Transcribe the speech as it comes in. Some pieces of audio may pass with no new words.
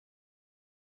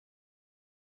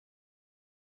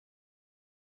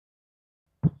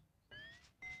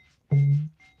What's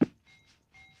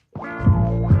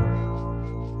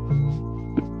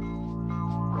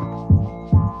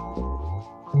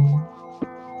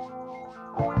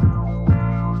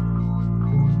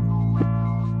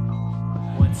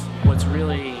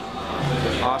really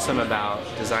awesome about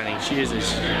designing shoes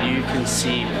is you can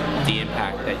see the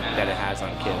impact that it has on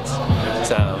kids.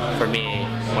 So for me,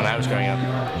 when I was growing up,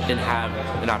 I didn't have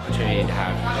an opportunity to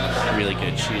have really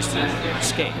good shoes to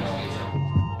skate.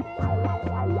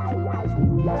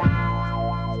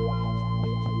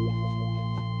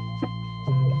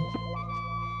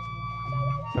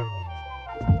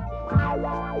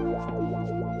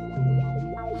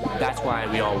 That's why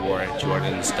we all wore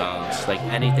Jordans, Dunks, like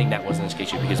anything that wasn't a skate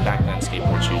shoe, because back then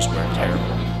skateboard shoes were terrible.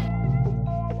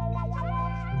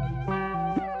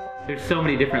 There's so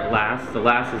many different lasts. The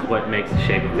last is what makes the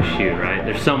shape of the shoe, right?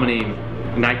 There's so many,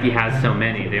 Nike has so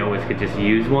many, they always could just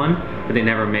use one, but they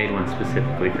never made one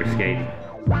specifically for skating.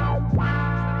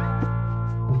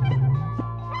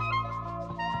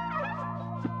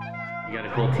 You got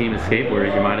a cool team of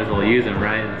skateboarders, you might as well use them,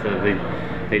 right? And so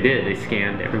they did. They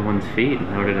scanned everyone's feet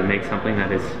in order to make something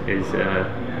that is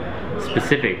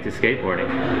specific to skateboarding.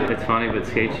 It's funny, but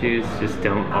skate shoes just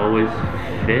don't always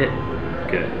fit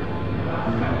good.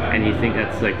 And you think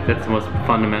that's the most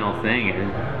fundamental thing. And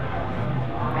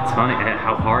it's funny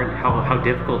how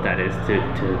difficult that is to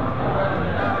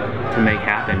make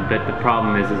happen. But the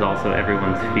problem is also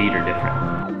everyone's feet are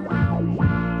different.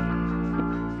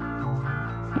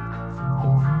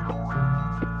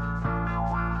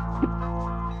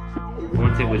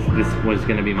 Once this was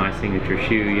going to be my signature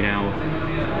shoe, you know,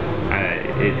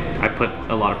 I put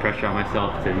a lot of pressure on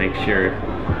myself to make sure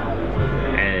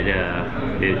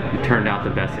it turned out the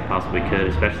best it possibly could,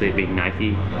 especially it being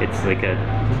Nike. It's like a,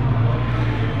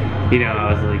 you know,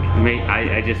 I was like,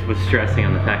 I just was stressing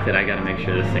on the fact that I got to make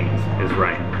sure this thing is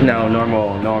right. No,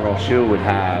 normal shoe would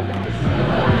have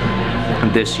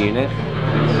this unit,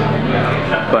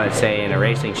 but say in a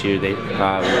racing shoe,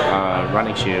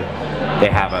 running shoe, they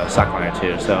have a suck liner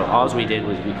too. So all we did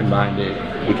was we combined the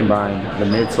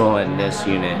midsole and this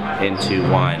unit into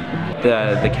one.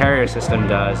 The carrier system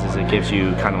does is it gives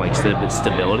you kind of like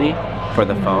stability for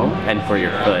the foam and for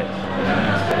your foot.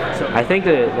 So I think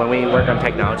that when we work on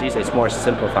technologies, it's more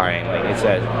simplifying. Like it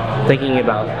says, thinking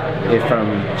about it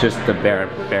from just the bare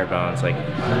bones. Like,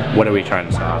 what are we trying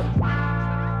to solve?